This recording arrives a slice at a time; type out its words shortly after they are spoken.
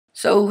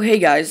So hey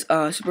guys,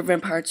 Super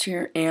Vampires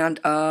here, and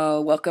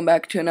welcome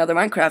back to another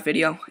Minecraft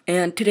video.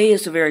 And today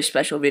is a very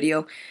special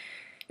video.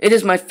 It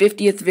is my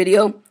 50th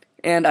video,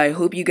 and I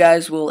hope you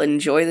guys will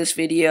enjoy this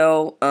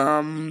video.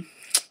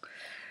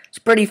 It's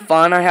pretty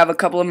fun. I have a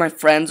couple of my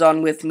friends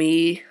on with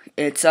me.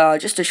 It's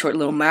just a short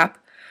little map.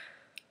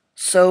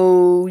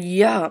 So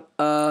yeah,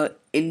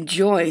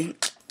 enjoy.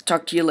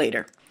 Talk to you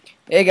later.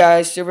 Hey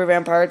guys, Super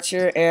Vampires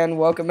here, and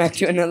welcome back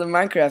to another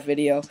Minecraft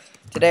video.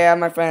 Today I have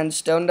my friends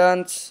Stone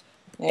Dunce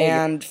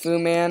and Fu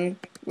Man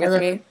with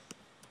me.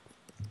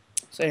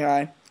 Say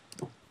hi.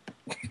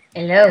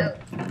 Hello.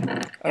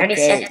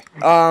 Okay.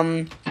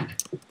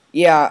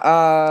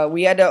 Yeah.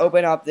 We had to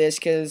open up this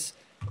because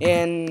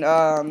in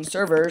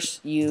servers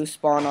you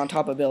spawn on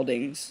top of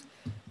buildings.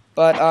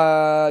 But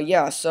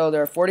yeah. So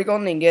there are 40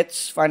 golden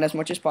ingots. Find as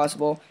much as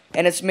possible,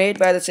 and it's made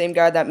by the same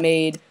guy that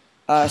made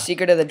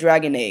Secret of the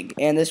Dragon Egg,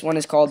 and this one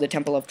is called the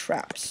Temple of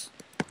Traps.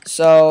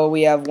 So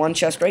we have one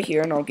chest right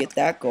here, and I'll get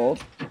that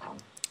gold.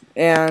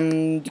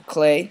 And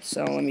clay,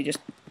 so let me just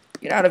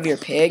get out of here,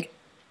 pig.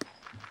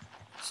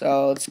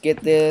 So let's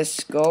get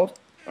this gold.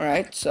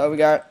 Alright, so we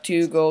got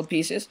 2 gold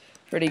pieces.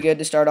 Pretty good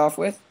to start off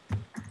with.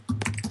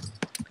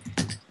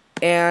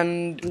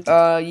 And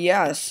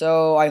yeah,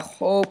 so I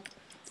hope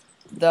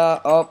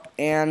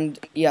and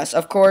yes,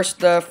 of course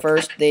the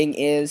first thing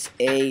is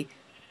a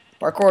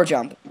parkour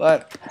jump.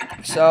 But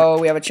so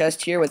we have a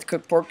chest here with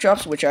cooked pork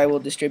chops, which I will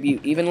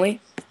distribute evenly.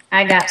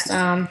 I got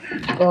some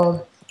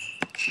gold.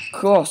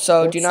 Cool,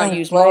 so do not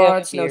use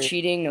mods, no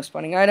cheating, no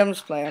spawning items,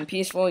 play on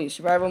peaceful, use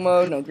survival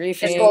mode, no griefing.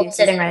 There's gold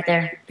sitting right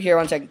there. Here,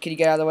 1 second, can you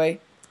get out of the way?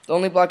 The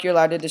only block you're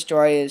allowed to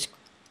destroy is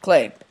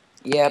clay.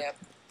 Yep,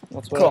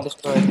 that's what cool. I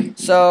destroyed.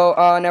 So,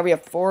 now we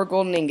have 4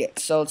 golden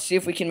ingots, so let's see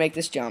if we can make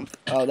this jump.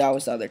 Oh, that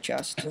was the other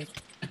chest.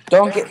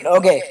 Don't get,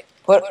 okay,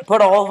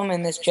 put all of them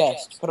in this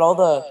chest. Put all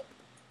the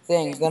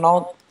things, then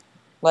I'll,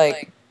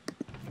 like...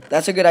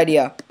 That's a good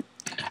idea.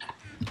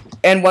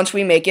 And once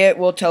we make it,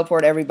 we'll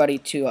teleport everybody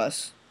to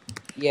us.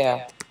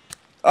 Yeah.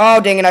 Oh,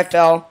 dang it, I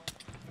fell.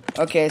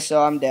 Okay,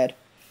 so I'm dead.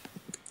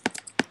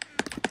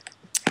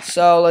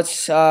 So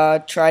let's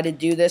try to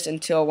do this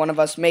until one of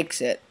us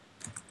makes it.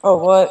 Oh,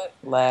 what?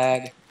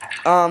 Lag.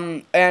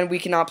 And we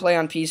cannot play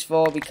on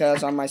peaceful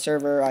because on my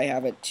server I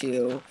have it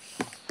to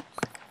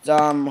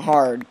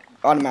hard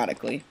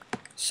automatically.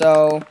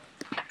 So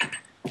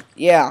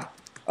yeah.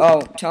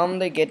 Oh, tell them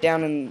to get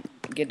down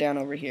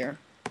over here.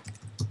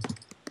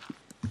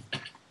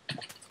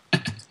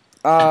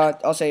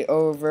 I'll say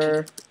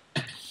over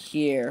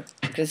here,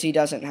 because he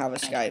doesn't have a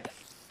Skype.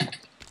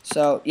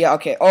 So, yeah,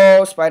 okay.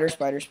 Oh, spider.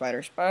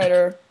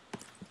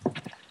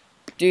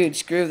 Dude,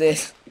 screw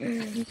this.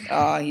 He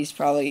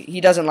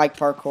doesn't like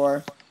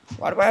parkour.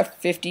 Why do I have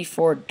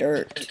 54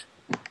 dirt?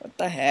 What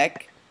the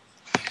heck?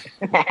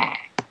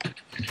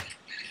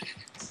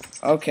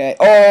 Okay.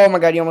 Oh, my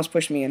God, you almost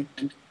pushed me in.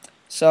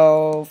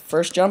 So,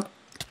 first jump.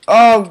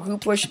 Oh, who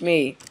pushed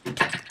me?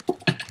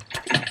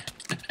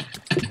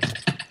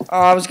 Oh,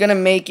 I was gonna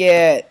make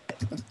it.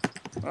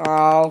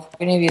 Oh.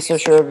 You need to be so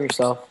sure of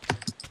yourself.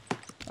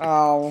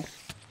 Oh.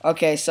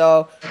 Okay,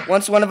 so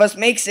once one of us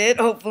makes it,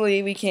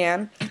 hopefully we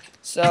can.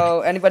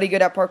 So, anybody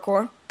good at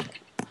parkour?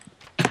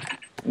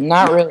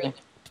 Not really.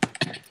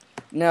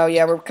 No,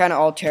 yeah, we're kind of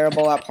all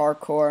terrible at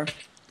parkour.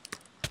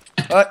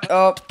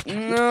 Oh,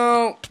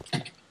 no.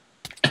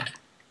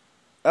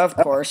 Of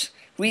course.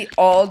 We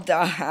all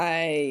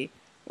die.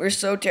 We're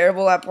so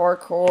terrible at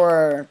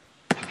parkour.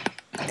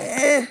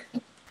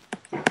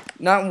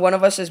 Not one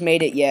of us has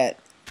made it yet.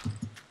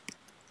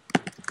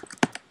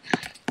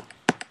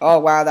 Oh,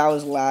 wow, that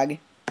was laggy.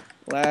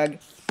 Let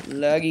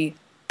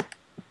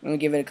me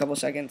give it a couple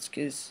seconds,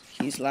 because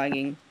he's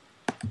lagging.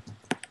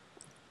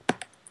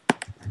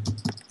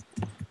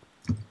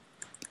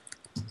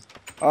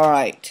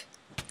 Alright.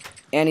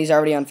 And he's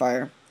already on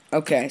fire.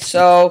 Okay,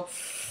 so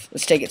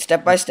let's take it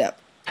step by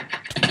step.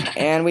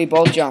 And we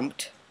both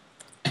jumped.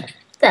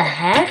 The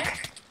heck?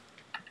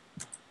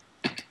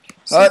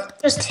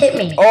 Just hit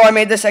me. Oh, I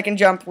made the second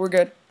jump. We're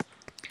good.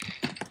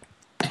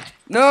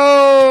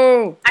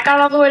 No! I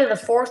got all the way to the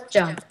 4th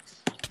jump.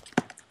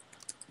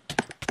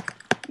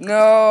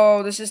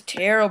 No, this is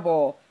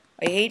terrible.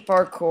 I hate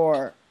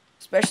parkour,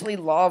 especially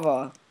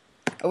lava.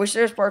 I wish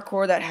there was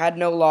parkour that had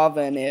no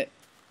lava in it.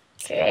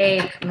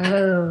 Jake,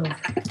 move.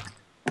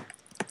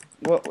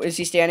 What, is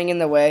he standing in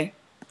the way?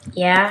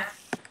 Yeah.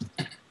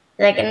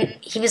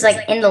 He was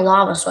like in the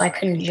lava, so I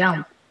couldn't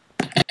jump.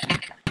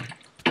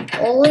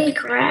 Holy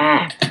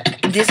crap.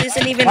 This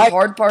isn't even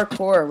hard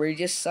parkour. We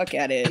just suck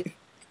at it.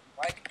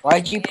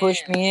 Why'd you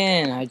push me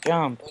in? I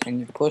jumped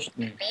and you pushed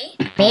me.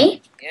 Me?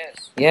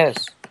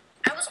 Yes.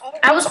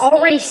 I was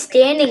already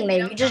standing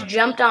there. You just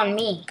jumped on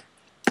me.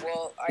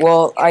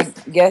 Well, I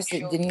guess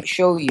it didn't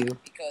show you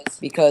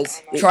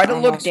because try to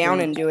look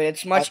down and do it.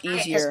 It's much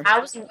easier. I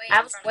was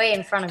way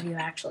in front of you,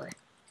 actually.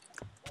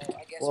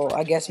 Well,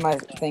 I guess my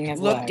thing has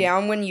Look lagged.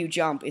 down when you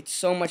jump. It's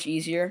so much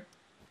easier.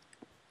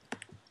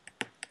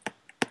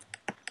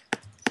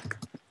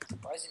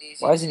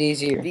 Why is it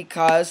easier?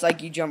 Because,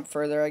 like, you jump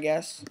further, I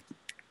guess.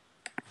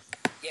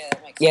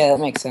 Yeah, that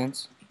makes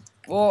sense.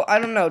 Well, I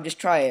don't know. Just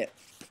try it.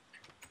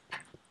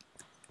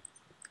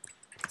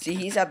 See,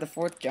 he's at the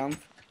 4th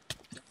jump.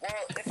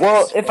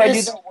 Well, if I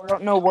do that, I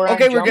don't know where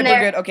Okay, I'm we're good. jumping.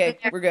 We're good. Okay,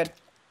 we're good.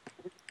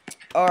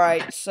 All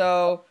right.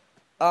 So,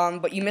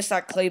 but you missed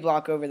that clay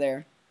block over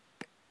there.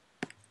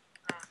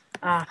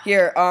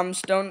 Here,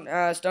 Stone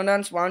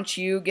Dance, why don't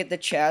you get the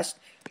chest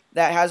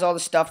that has all the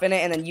stuff in it,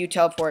 and then you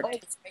teleport.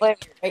 Right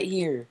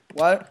here.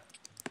 What?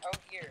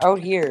 Out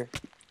here.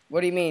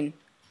 What do you mean?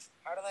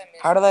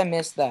 How did I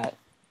miss that?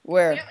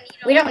 Where?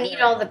 We don't need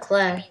all the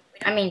clay.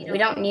 I mean, we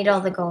don't need all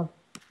the gold.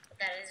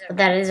 But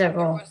that is our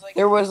goal.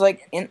 There was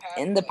like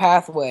in the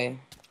pathway.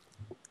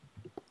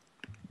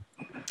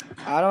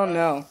 I don't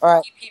know. All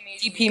right,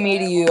 TP me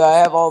to you. I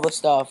have all the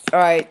stuff. All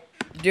right,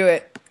 do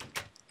it.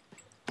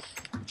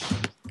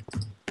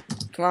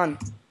 Come on,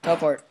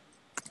 teleport.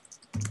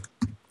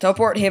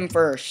 Teleport him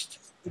first.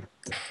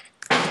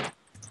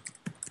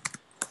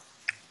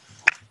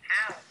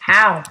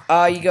 How?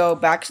 You go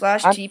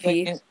backslash I'm TP.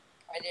 thinking-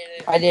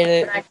 I did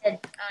it. I did.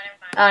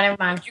 Oh, never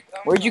mind.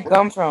 Where'd you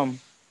come from?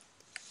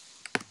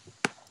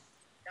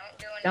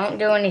 Don't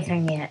do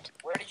anything yet.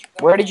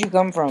 Where did you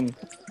come from?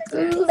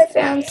 Ooh, I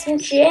found some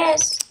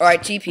chests. All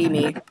right, TP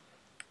me.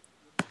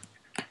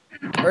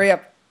 Hurry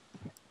up.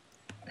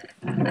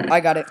 I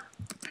got it.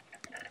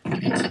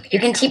 You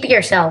can TP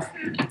yourself.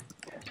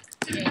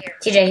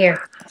 TJ,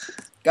 here.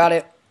 Got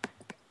it.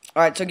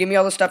 All right, so give me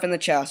all the stuff in the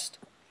chest.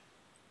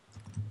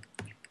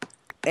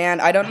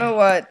 And I don't know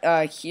what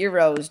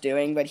Hero is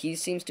doing, but he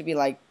seems to be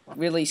like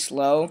really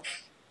slow.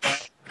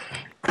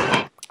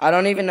 I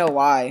don't even know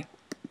why.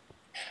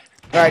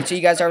 Alright, so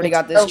you guys already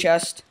got this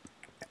chest.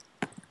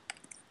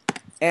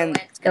 And,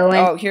 Let's go in.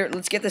 oh, here,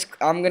 let's get this,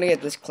 I'm gonna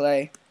get this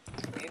clay.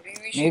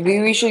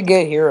 Maybe we should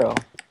get Hero.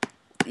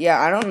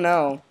 Yeah, I don't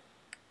know.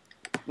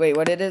 Wait,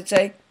 what did it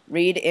say?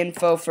 Read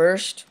info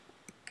first?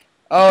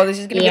 Oh, this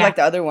is gonna be like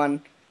the other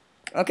one.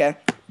 Okay.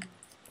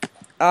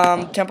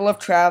 Temple of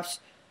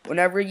Traps.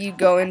 Whenever you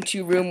go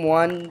into room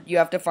 1, you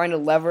have to find a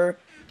lever.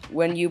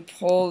 When you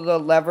pull the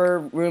lever,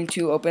 room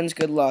 2 opens.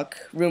 Good luck.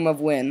 Room of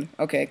Win.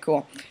 Okay,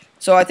 cool.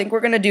 So I think we're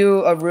going to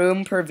do a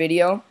room per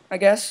video, I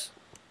guess.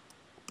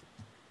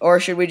 Or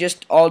should we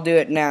just all do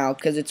it now,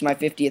 because it's my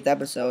 50th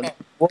episode?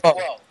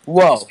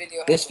 Whoa.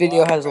 This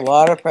video has a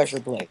lot of pressure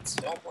plates.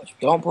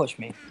 Don't push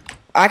me.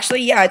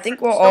 Actually, yeah, I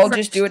think we'll all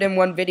just do it in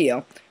one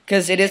video,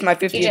 because it is my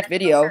 50th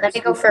video. Let me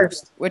go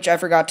first. Which I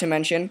forgot to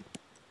mention.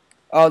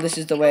 Oh, this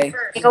is the way.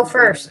 Let me go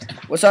first.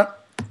 What's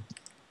up?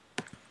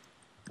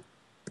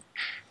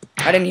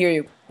 I didn't hear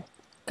you.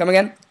 Come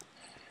again?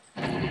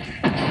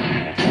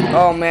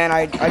 Oh man,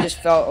 I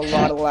just felt a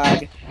lot of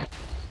lag.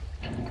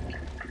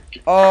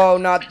 Oh,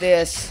 not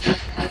this.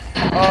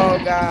 Oh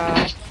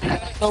god.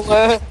 The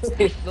lag.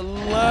 The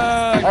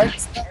lag.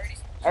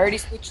 I already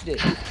switched it.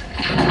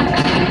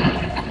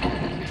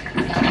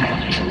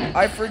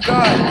 I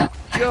forgot.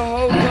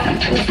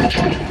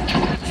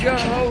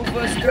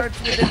 Jehovah starts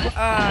with an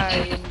I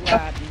in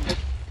Latin.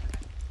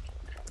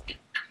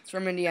 It's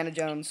from Indiana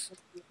Jones.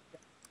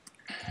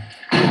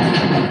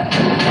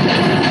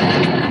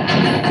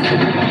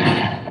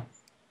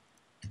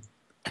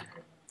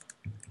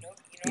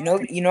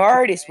 You know, I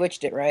already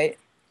switched it, right?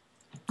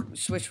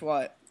 Switch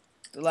what?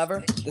 The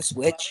lever? The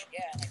switch.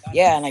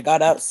 Yeah, and I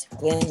got out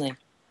cleanly.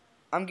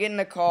 I'm getting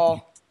a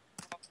call.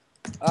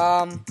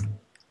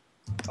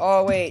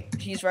 Oh wait,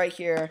 he's right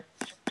here.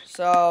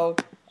 So,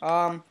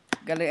 gotta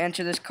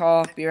answer this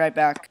call. Be right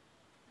back.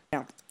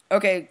 Now,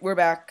 okay, we're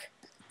back.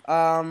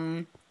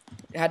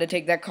 Had to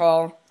take that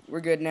call.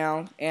 We're good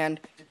now. And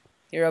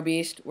Hero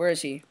Beast, where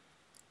is he?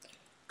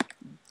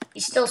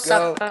 You still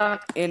Go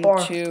suck.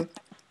 into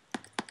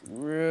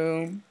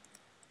room.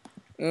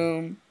 What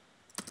am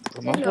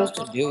I supposed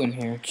to do in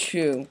here?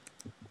 2.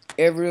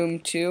 Room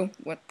 2.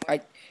 What? I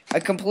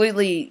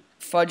completely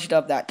fudged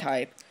up that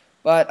type.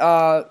 But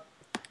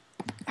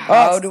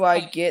how do I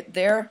get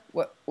there?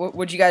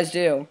 What'd you guys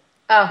do?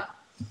 Oh,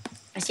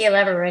 I see a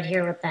lever right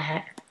here. What the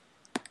heck?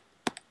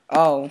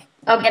 Oh,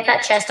 Oh, get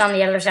that chest on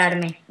the other side of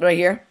me. right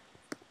here.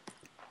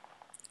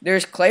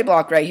 There's clay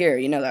block right here.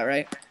 You know that,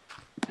 right?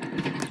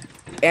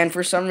 And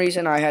for some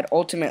reason, I had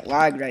ultimate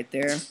lag right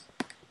there.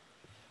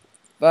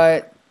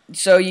 But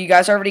so you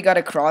guys already got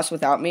across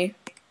without me?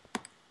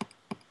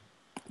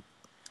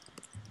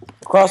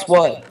 Across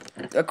what?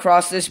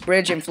 Across this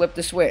bridge and flip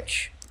the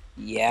switch.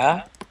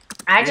 Yeah.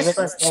 I just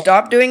was.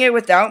 Stop doing it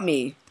without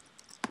me.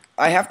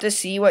 I have to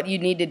see what you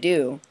need to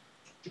do.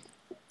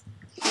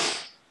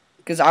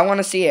 Because I want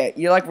to see it.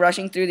 You're like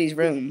rushing through these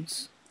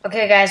rooms.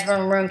 Okay, guys, we're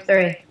in room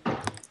 3.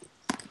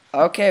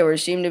 Okay, we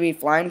seem to be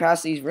flying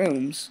past these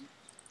rooms.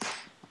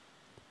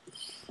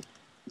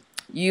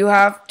 You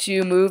have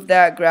to move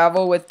that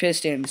gravel with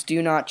pistons.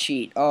 Do not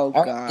cheat. Oh,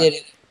 I God. did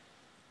it.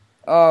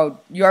 Oh,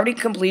 you already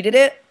completed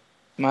it?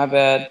 My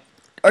bad.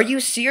 Are you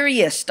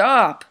serious?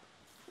 Stop.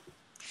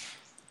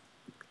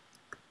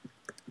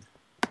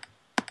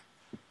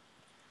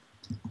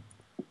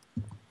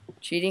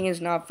 Cheating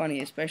is not funny,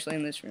 especially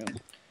in this room.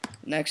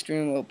 Next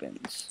room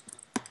opens.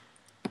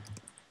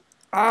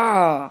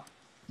 Ah.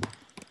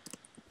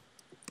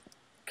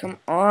 Come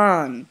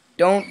on.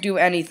 Don't do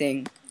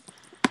anything.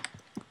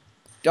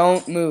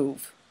 Don't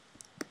move.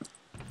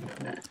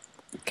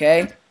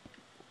 Okay?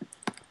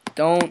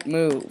 Don't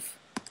move.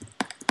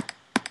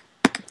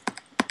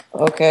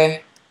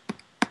 Okay.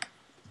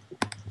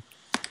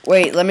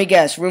 Wait, let me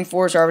guess. Room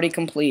 4 is already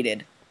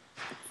completed.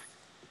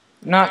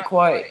 Not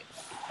quite.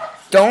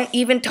 Don't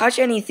even touch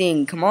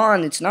anything. Come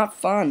on, it's not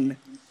fun.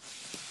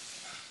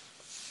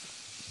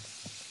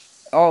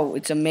 Oh,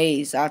 it's a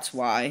maze. That's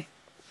why.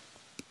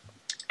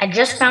 I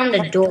just found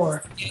a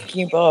door.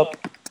 Keep up.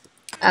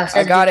 Oh, it I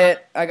says got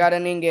it. I got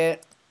an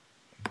ingot.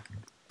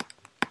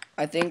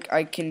 I think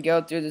I can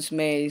go through this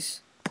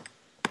maze.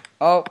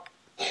 Oh.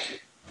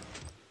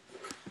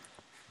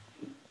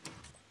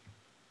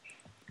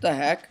 The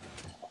heck?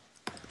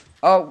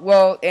 Oh,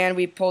 well, and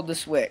we pulled the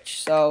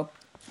switch, so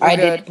we're I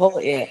good. didn't pull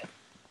it yet.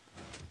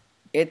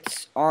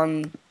 It's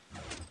on...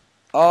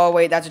 Oh,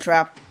 wait, that's a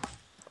trap.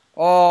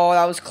 Oh,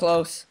 that was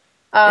close.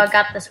 Oh, I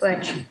got the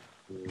switch.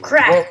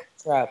 Crap! Oh,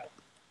 crap.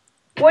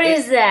 What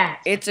is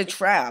that? It's a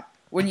trap.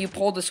 When you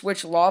pull the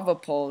switch, lava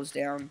pulls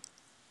down.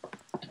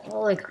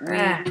 Holy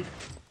crap.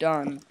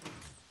 Done.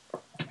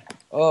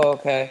 Oh,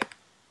 okay.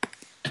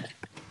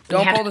 Don't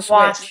We have pull the to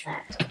watch switch.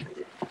 that.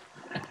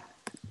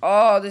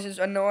 Oh, this is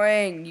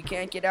annoying. You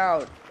can't get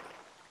out.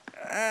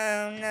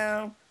 Oh,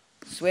 no.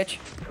 Switch?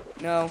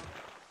 No.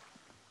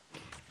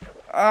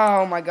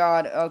 Oh, my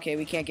God. Okay,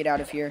 we can't get out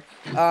of here.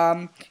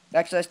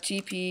 Backslash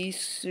TP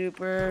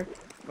super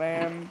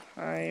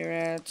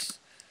vampires.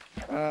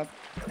 Oh,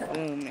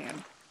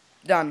 man.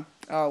 Done.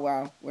 Oh,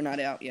 wow. We're not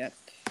out yet.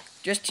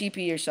 Just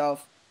TP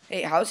yourself.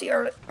 Hey, how's he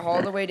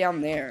all the way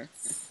down there?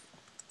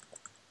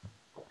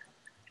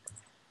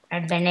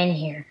 I've been in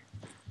here.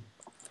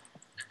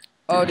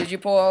 Oh, did you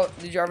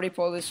already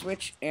pull this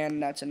switch?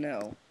 And that's a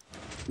no.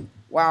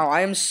 Wow,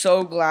 I am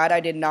so glad I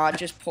did not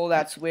just pull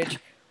that switch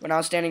when I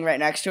was standing right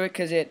next to it,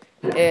 because it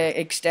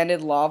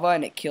extended lava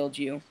and it killed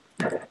you.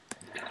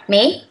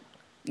 Me?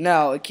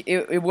 No,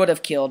 it would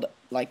have killed,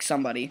 like,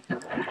 somebody.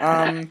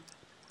 Are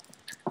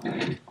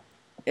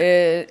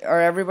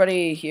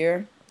everybody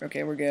here?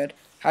 Okay, we're good.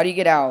 How do you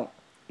get out?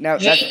 No,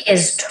 Jake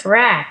is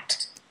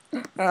trapped.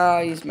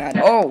 Oh, he's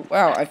mad. Oh,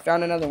 wow, I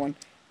found another one.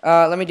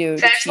 Let me do...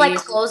 Should I just, like,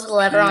 close the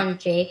lever on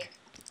Jake?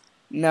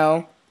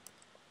 No.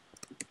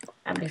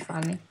 That'd be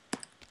funny.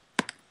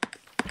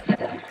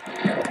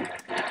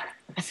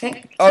 I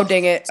think... Oh,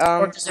 dang it.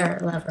 Forks are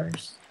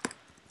levers.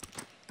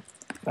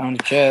 Found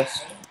a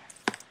chest.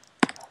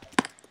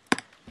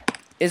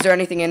 Is there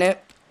anything in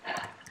it?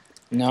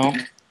 No.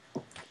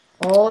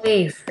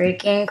 Holy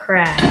freaking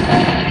crap.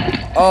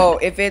 Oh,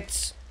 if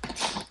it's...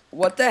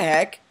 What the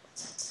heck?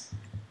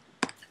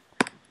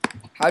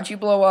 How'd you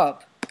blow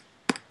up?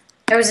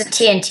 There was a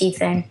TNT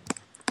thing.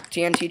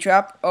 TNT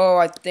trap? Oh,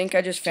 I think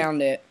I just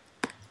found it.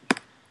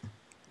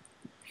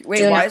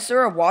 Wait, why is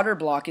there a water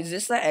block? Is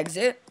this the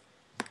exit?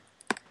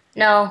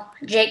 No,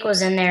 Jake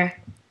was in there.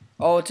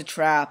 Oh, it's a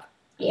trap.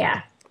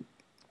 Yeah.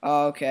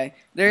 Oh, okay.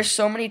 There's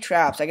so many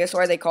traps. I guess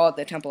why they call it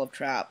the Temple of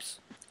Traps.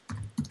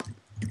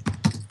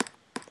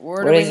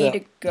 Where do we need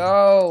to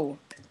go?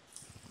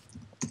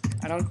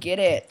 I don't get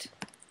it.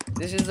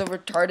 This is the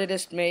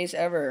retardedest maze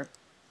ever.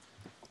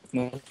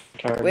 No.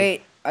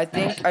 Wait, I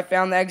think I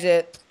found the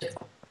exit.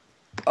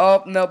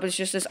 Oh, nope, it's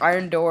just this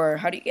iron door.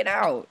 How do you get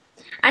out?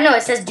 I know,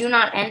 it says do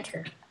not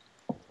enter.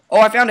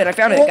 Oh, I found it,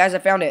 guys, I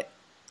found it.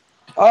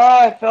 Oh,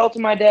 I fell to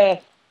my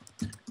death.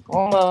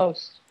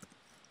 Almost.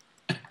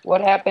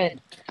 What happened?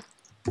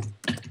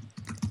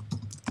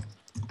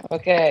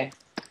 Okay.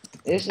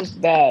 This is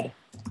bad.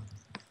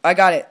 I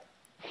got it.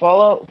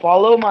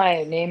 Follow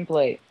my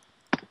nameplate.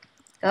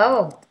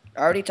 Go. I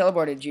already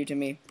teleported you to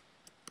me.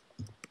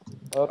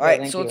 Okay,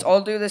 Alright, so let's all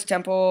do this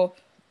temple,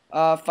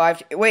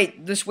 5...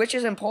 Wait, the switch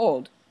isn't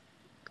pulled.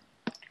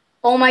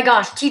 Oh my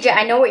gosh, TJ,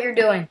 I know what you're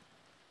doing.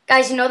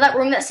 Guys, you know that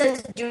room that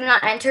says do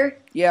not enter?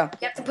 Yeah.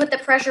 You have to put the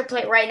pressure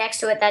plate right next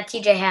to it that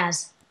TJ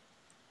has.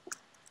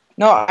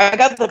 No, I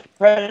got the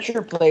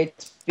pressure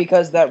plates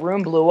because that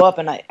room blew up,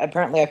 and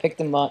apparently I picked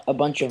them up, a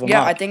bunch of them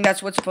Yeah, up. I think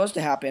that's what's supposed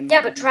to happen.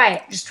 Yeah, but try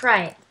it. Just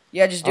try it.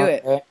 Yeah, just do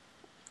it.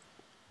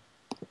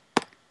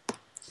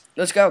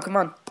 Let's go, come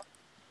on.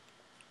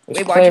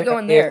 Wait, why'd you go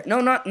in there?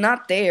 No,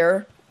 not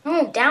there.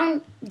 No,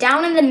 down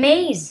in the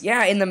maze.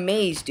 Yeah, in the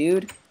maze,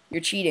 dude.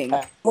 You're cheating.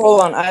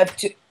 Hold on, I have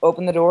to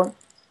open the door.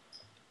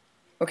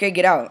 Okay,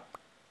 get out.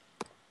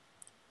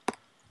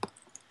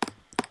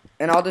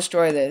 And I'll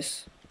destroy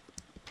this.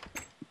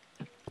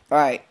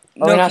 Alright.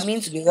 No, he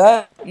means to do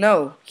that.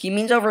 no. He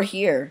means over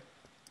here.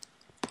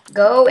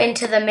 Go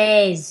into the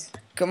maze.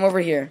 Come over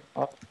here.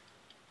 Oh.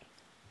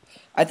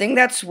 I think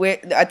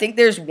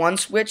there's one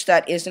switch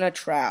that isn't a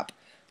trap.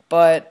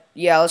 But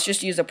yeah, let's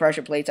just use the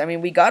pressure plates. I mean,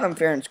 we got them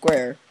fair and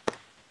square.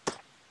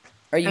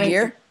 Are you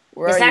here?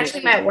 Where This are you?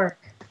 actually might work.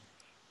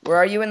 Where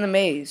are you in the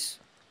maze?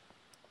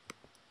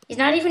 He's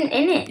not even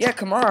in it. Yeah,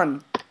 come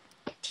on.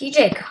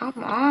 TJ,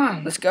 come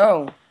on. Let's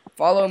go.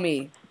 Follow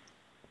me.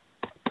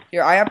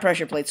 Here, I have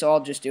pressure plates, so I'll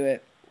just do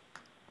it.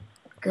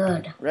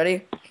 Good.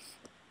 Ready?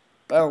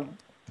 Boom.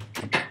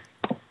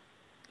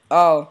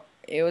 Oh,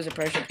 It was a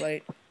pressure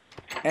plate.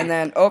 And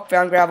then, oh,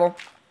 found gravel.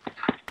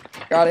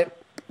 Got it.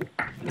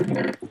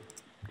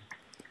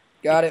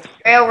 Got it.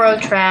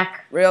 Railroad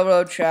track.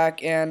 Railroad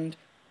track, and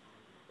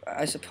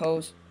I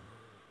suppose.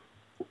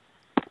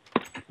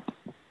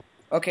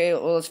 Okay,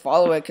 well, let's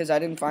follow it because I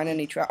didn't find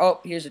any track. Oh,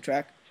 here's a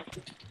track.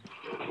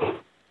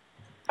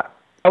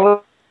 I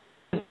was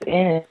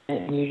in it,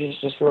 and you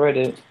just destroyed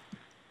it.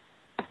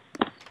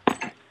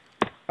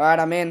 Alright,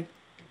 I'm in.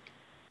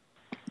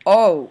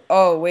 Oh,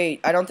 wait.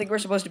 I don't think we're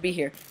supposed to be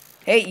here.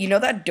 Hey, you know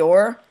that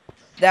door?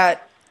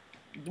 That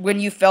when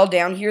you fell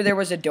down here, there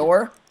was a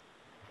door?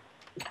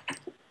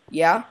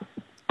 Yeah?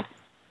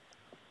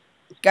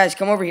 Guys,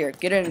 come over here.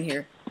 Get in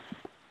here.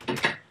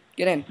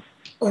 Get in.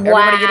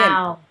 Everybody get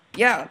in.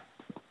 Yeah.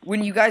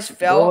 When you guys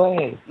fell, Go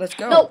away. let's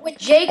go. No, when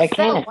Jake I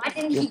fell, can't. why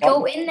didn't he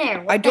go in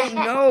there? I don't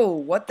know.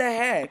 What the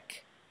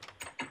heck?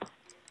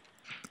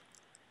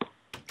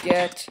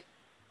 Get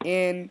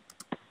in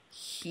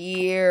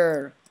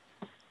here.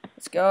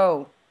 Let's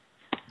go.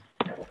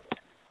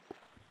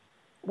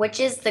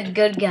 Which is the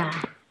good guy?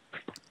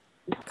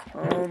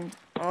 Come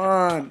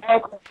on.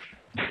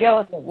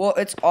 Skeleton. Well,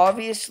 it's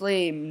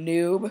obviously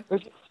noob.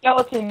 There's a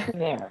skeleton in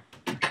there.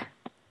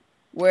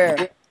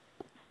 Where?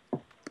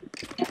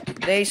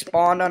 They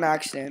spawned on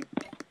accident.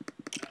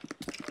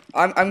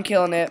 I'm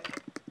killing it.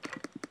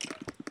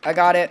 I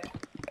got it.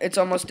 It's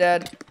almost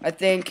dead, I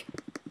think.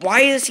 Why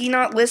is he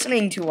not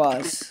listening to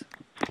us?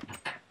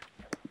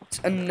 It's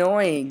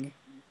annoying.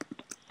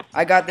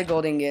 I got the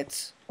gold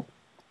ingots.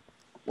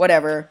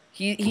 Whatever.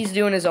 He's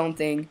doing his own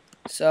thing.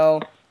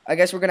 So, I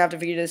guess we're gonna have to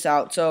figure this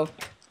out. So,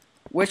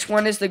 which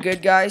one is the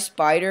good guy?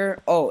 Spider?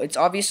 Oh, it's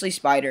obviously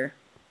Spider.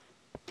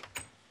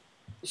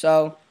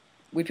 So,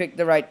 we picked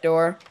the right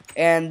door.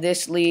 And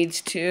this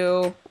leads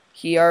to...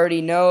 He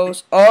already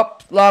knows. Oh,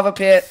 lava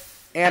pit.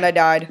 And I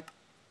died.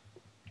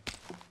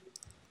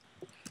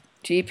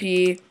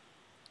 TP.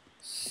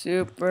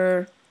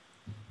 Super.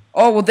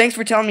 Oh, well, thanks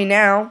for telling me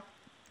now.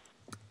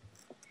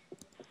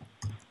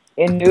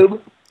 In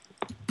noob.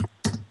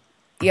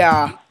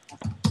 Yeah.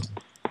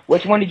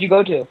 Which one did you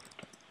go to?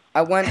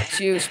 I went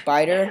to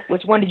Spider.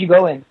 Which one did you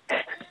go in?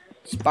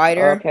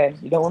 Spider. Okay,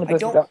 you don't want to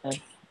go to that one.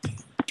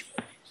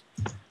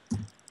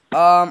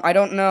 I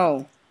don't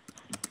know.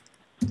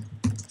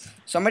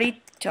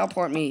 Somebody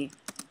teleport me.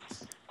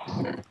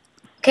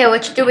 Okay,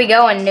 which do we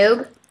go in,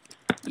 noob?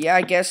 Yeah,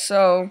 I guess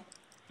so.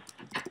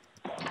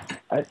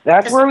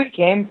 That's where we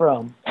came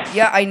from.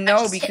 Yeah, I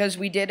know because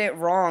we did it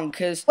wrong.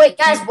 Cause Wait,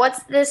 guys,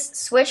 what's this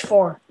switch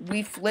for?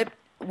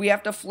 we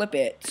have to flip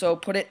it. So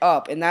put it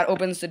up, and that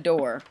opens the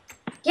door.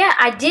 Yeah,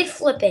 I did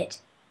flip it.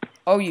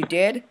 Oh, you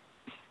did?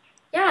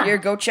 Yeah. Here,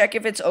 go check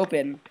if it's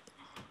open.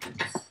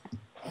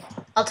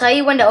 I'll tell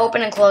you when to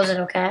open and close it,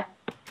 okay?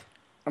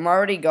 I'm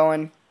already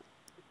going.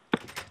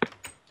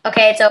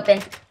 Okay, it's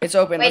open. It's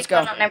open. Wait, Let's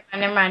go. No,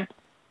 never mind.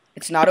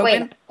 It's not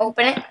open? Wait,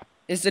 open it.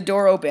 Is the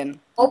door open?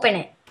 Open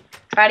it.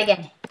 Try it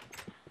again.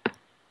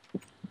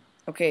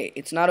 Okay,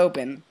 it's not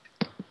open.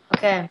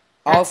 Okay.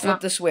 I'll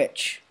flip the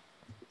switch.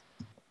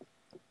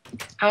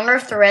 I wonder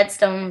if the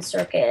redstone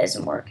circuit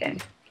isn't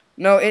working.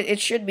 No, it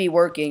should be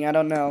working. I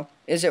don't know.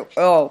 Is it?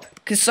 Oh,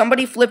 because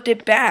somebody flipped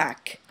it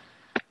back.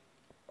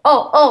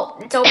 Oh,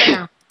 it's open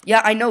now.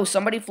 Yeah, I know.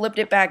 Somebody flipped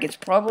it back. It's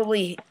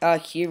probably a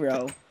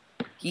hero.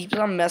 He keeps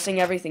on messing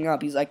everything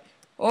up. He's like,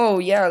 oh,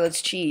 yeah,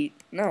 let's cheat.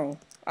 No,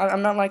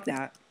 I'm not like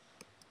that.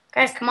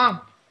 Guys, come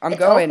on. I'm It's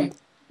going. open.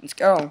 Let's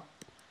go.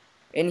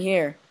 In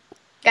here.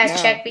 Guys, No.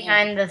 check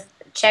behind the...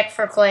 Check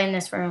for clay in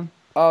this room.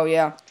 Oh,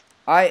 yeah.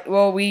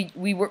 Well, we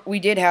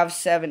did have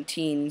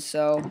 17,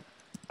 so...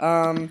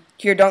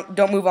 Here,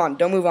 don't move on.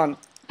 Don't move on.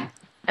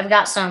 I've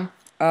got some.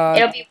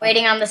 It'll be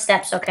waiting on the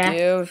steps, okay?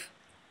 Give...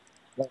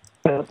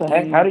 What the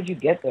heck? How did you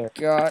get there?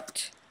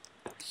 Got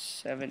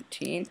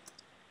 17.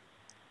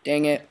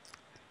 Dang it.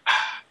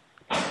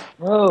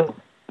 Whoa.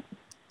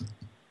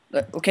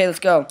 Okay, let's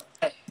go.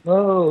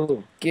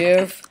 Whoa.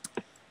 Give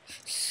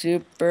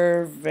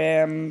Super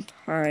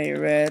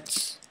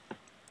Vampirates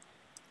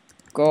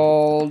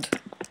gold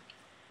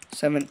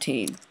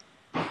 17.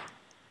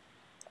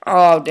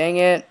 Oh, dang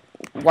it.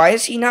 Why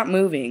is he not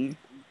moving?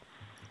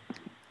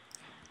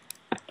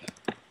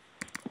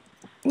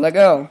 Let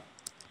go.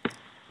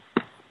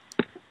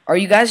 Are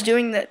you guys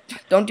doing that?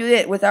 Don't do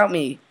it without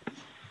me.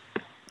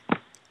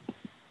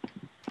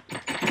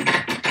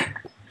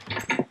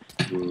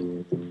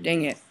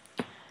 Dang it.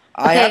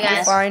 I have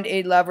to find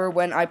a lever.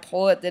 When I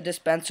pull it, the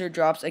dispenser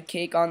drops a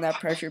cake on that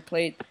pressure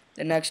plate.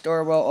 The next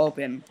door will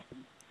open.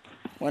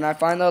 When I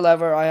find the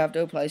lever, I have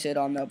to place it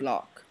on the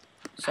block.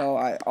 So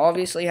I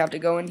obviously have to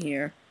go in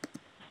here.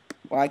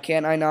 Why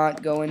can't I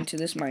not go into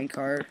this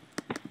minecart?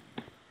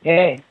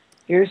 Hey,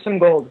 here's some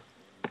gold.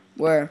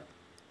 Where?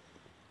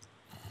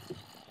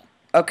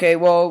 Okay,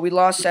 well, we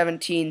lost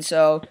 17,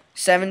 so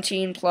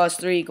 17 plus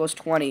 3 equals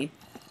 20.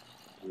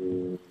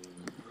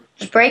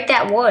 Just break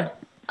that wood.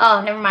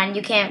 Oh, never mind.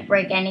 You can't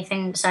break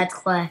anything besides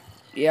clay.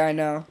 Yeah, I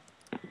know.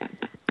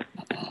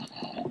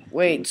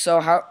 Wait,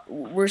 so how...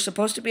 We're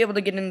supposed to be able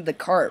to get into the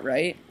cart,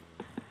 right?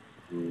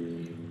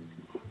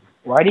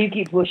 Why do you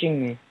keep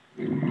pushing me?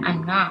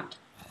 I'm not.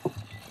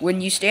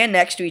 When you stand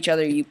next to each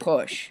other, you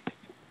push.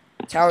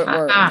 That's how it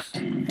works.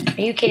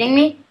 Are you kidding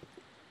me?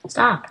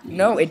 Stop.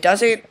 No, it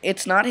doesn't.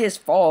 It's not his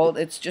fault.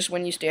 It's just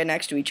when you stand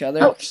next to each other.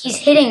 Oh, he's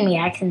hitting me.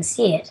 I can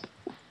see it.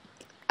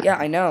 Yeah,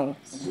 I know.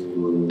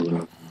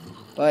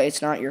 But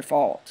it's not your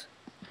fault.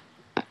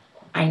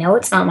 I know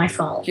it's not my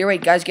fault. Here,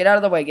 wait, guys, get out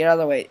of the way. Get out of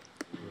the way.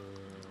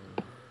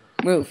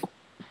 Move.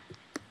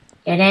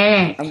 Get in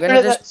it. I'm Where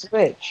gonna did that just.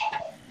 switch?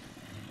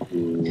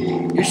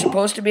 You're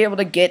supposed to be able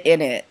to get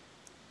in it.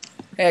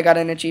 Hey, I got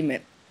an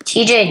achievement.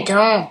 TJ,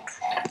 don't.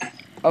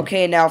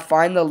 Okay, now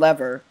find the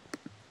lever.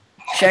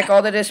 Check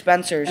all the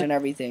dispensers and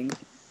everything.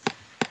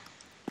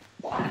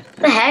 What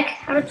the heck?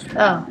 How did?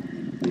 Oh,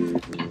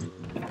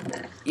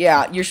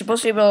 Yeah, you're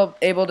supposed to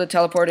be able to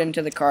teleport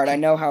into the card. I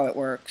know how it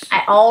works.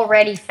 I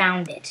already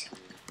found it.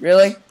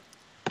 Really?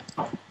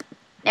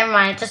 Never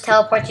mind. It just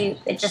teleports you.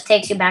 It just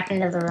takes you back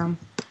into the room.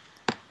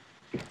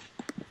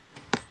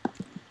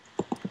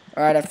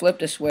 Alright, I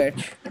flipped a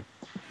switch.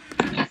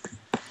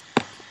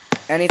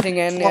 Anything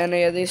in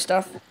any of these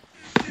stuff?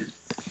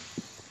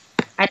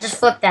 I just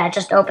flipped that. It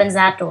just opens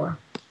that door.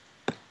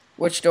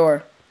 Which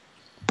door?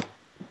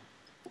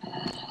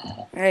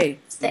 Hey,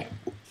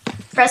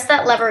 Press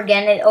that lever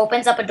again. It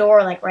opens up a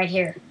door like right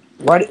here.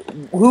 What?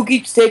 Who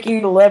keeps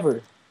taking the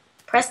lever?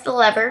 Press the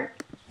lever,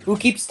 Who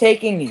keeps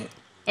taking it?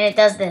 and it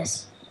does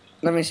this.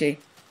 let me see.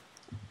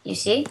 You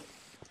see?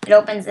 It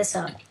opens this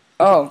up.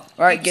 Oh,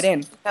 alright, get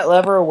in. That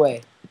lever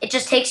away. It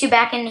just takes you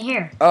back in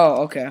here.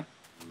 Oh, okay.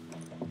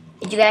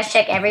 Did you guys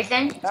check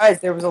everything?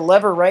 Guys, there was a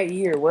lever right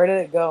here. Where did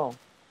it go?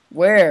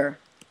 Where?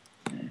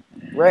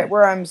 Right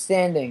where I'm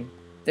standing.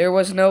 There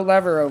was no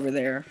lever over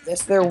there.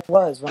 Yes, there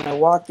was. When I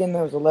walked in,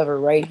 there was a lever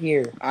right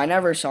here. I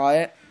never saw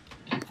it.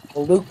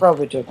 Well, Luke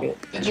probably took it.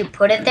 Did you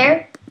put it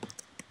there?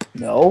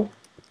 No.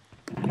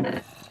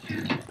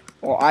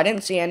 Well, I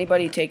didn't see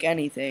anybody take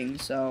anything,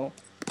 so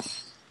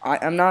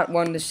I'm not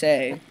one to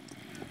say.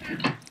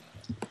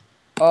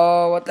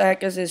 Oh, what the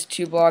heck is this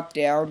 2 block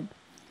down?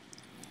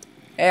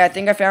 Hey, I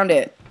think I found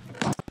it.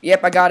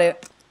 Yep, I got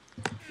it.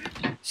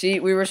 See,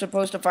 we were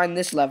supposed to find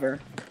this lever.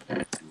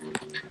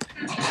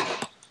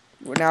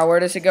 Now, where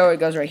does it go? It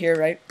goes right here,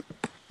 right?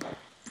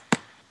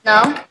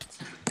 No?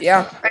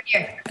 Yeah, Right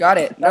here. got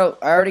it. No,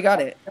 I already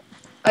got it.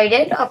 Oh, you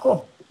did? Oh,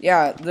 cool.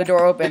 Yeah, the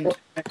door opened.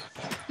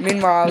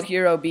 Meanwhile,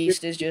 Hero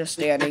Beast is just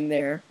standing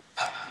there.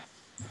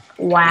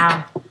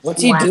 Wow.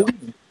 What's he Wow.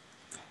 doing?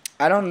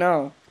 I don't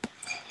know.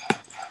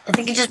 I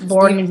think he's just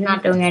bored and he's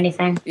not doing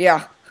anything.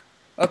 Yeah.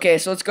 Okay,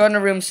 so let's go into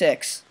room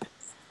 6.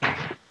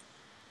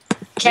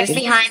 Check This-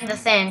 behind the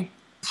thing.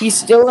 He's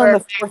still in the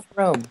 4th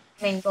room.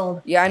 I mean,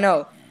 gold. Yeah, I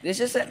know. This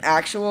is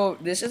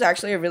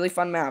actually a really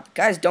fun map.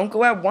 Guys, don't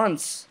go at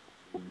once.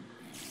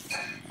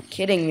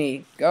 Kidding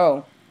me.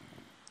 Go.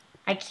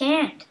 I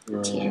can't.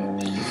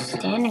 He's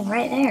standing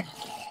right there.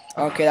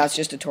 Okay, that's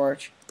just a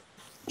torch.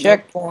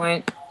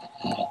 Checkpoint.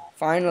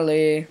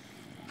 Finally.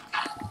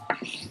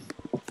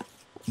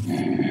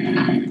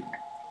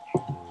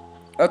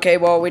 Okay,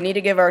 well, we need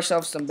to give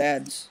ourselves some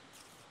beds.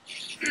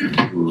 Here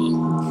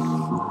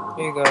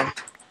you go.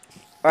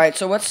 Alright,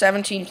 so what's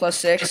 17 plus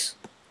 6?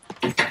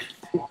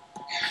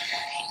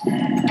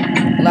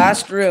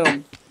 Last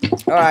room.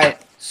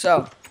 Alright,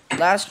 so,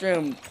 last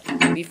room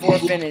before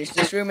finished.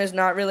 This room is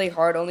not really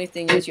hard. Only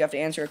thing is you have to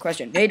answer a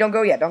question. Hey, don't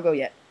go yet. Don't go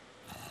yet.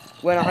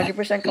 When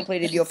 100%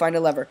 completed, you'll find a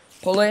lever.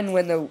 Pull it and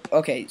win the...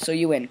 Okay, so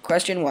you win.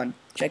 Question 1.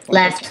 Checkpoint.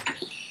 Left.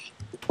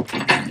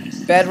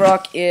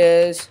 Bedrock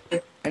is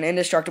an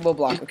indestructible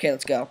block. Okay,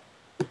 let's go.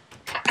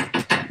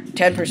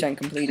 10%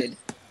 completed.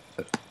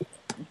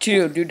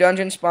 2. Do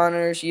dungeon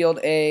spawners yield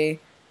a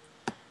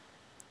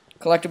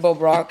collectible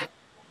block?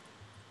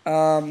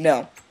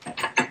 No.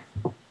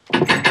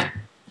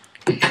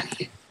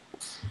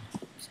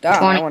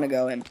 Stop, I want to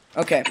go in.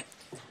 Okay.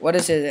 What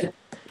is it?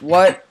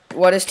 What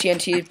is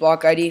TNT's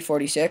block ID?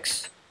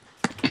 46.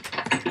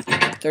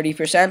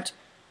 30%.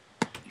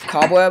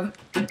 Cobweb.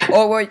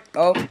 Oh, wait.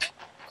 Oh.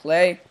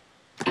 Clay.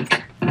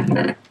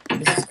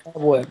 This is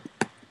cobweb.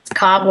 It's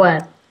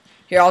cobweb.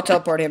 Here, I'll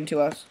teleport him to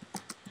us.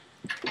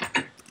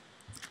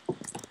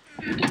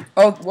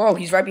 Oh, whoa,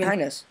 he's right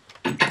behind us.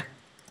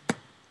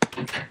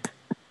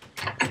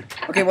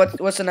 Okay,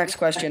 what's the next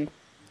question?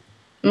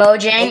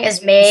 Mojang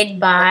is made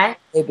by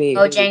Maybe.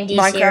 Mojang DC.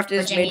 Minecraft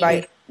is Mojang made by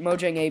EB.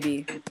 Mojang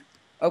AB.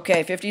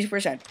 Okay,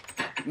 50%.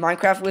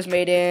 Minecraft was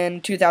made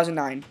in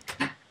 2009.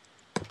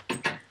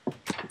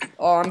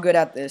 Oh, I'm good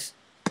at this.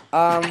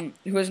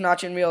 Who is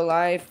Notch in real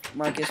life?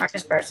 Marcus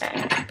Person.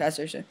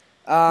 Passerson.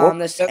 Whoop,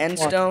 This that's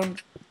Endstone.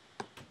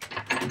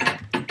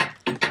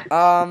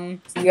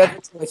 The other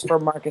choice for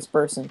Marcus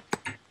Person.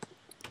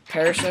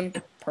 Person.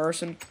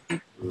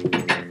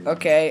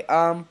 Okay,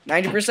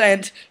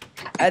 90%.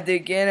 At the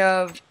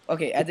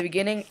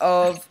beginning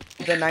of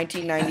the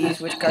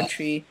 1990s, which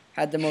country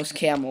had the most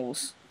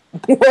camels?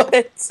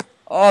 What?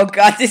 Oh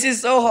god, this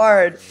is so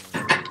hard.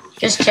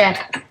 Just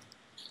check.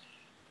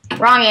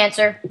 Wrong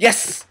answer.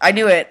 Yes, I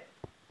knew it.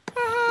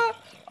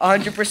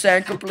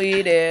 100%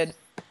 completed.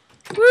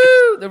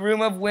 Woo! The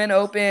room of win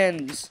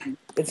opens.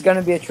 It's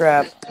gonna be a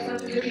trap.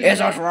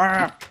 It's a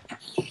trap.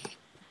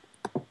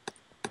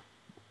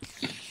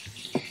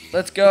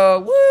 Let's go.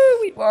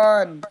 Woo! We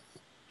won.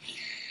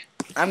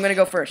 I'm gonna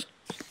go first.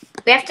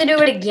 We have to do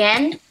it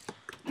again.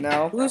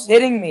 No. Who's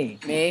hitting me?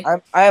 Me.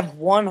 I have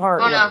 1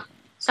 heart. Oh no! left.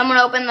 Someone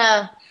open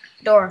the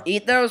door.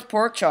 Eat those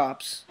pork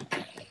chops.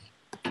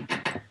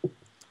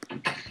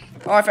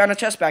 Oh, I found a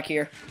chest back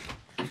here.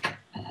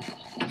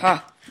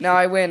 Huh. Now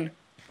I win.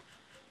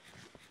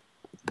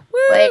 Woo!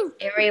 Wait,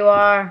 here you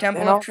are.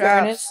 Temple In all of Traps.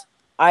 fairness,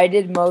 I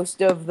did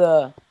most of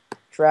the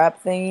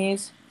trap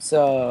thingies,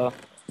 so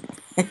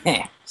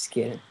just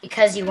kidding.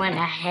 Because you went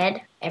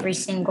ahead every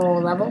single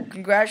level.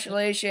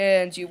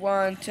 Congratulations, you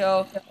won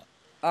till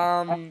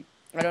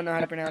I don't know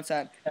how to pronounce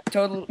that.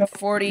 Total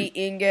 40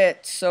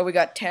 ingots. So we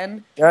got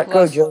 10 Go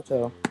plus,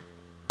 Johto.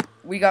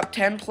 we got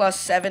 10 plus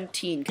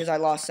 17 because I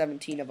lost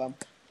 17 of them.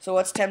 So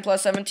what's 10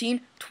 plus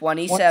 17?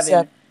 27.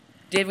 27.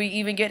 Did we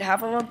even get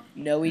half of them?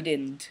 No, we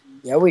didn't.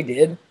 Yeah, we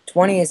did.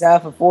 20 is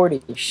half of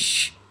 40.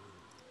 Shh.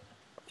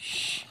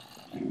 Shh.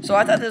 So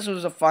I thought this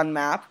was a fun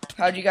map.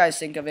 How'd you guys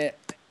think of it?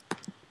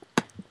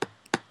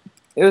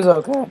 It was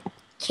okay.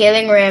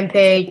 Killing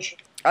Rampage.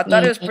 I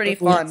thought it was pretty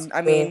fun.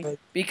 I mean,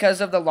 because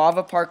of the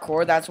lava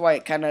parkour, that's why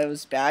it kind of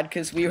was bad.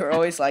 Because we were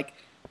always like,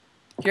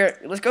 here,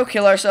 let's go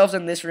kill ourselves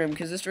in this room.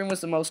 Because this room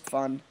was the most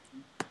fun.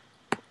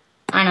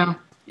 I know.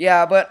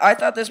 Yeah, but I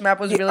thought this map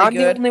was really I'm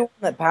good. the only one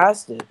that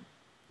passed it.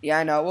 Yeah,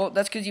 I know. Well,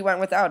 that's because you went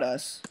without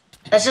us.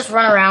 Let's just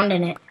run around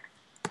in it.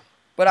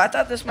 But I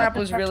thought this map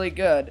was really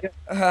good.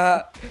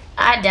 I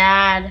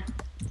died.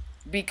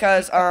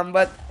 Because,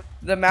 but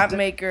the map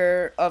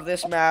maker of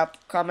this map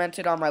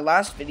commented on my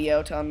last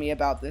video telling me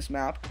about this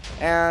map.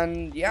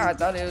 And, yeah, I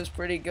thought it was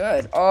pretty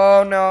good.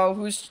 Oh, no.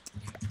 Who's...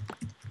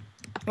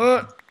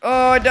 Oh,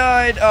 I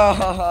died.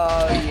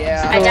 Oh,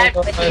 yeah. I died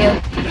with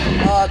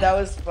you. Oh, that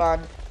was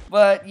fun.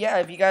 But, yeah,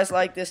 if you guys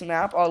like this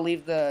map, I'll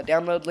leave the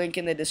download link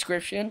in the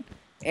description.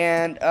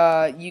 And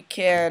you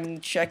can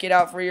check it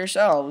out for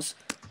yourselves.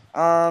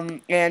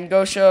 And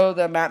go show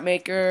the map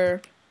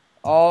maker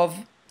all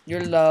of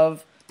your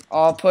love.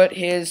 I'll put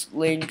his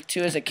link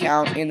to his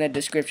account in the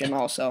description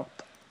also.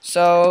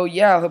 So,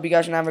 yeah, I hope you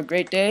guys can have a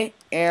great day.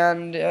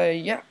 And,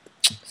 yeah,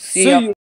 see ya.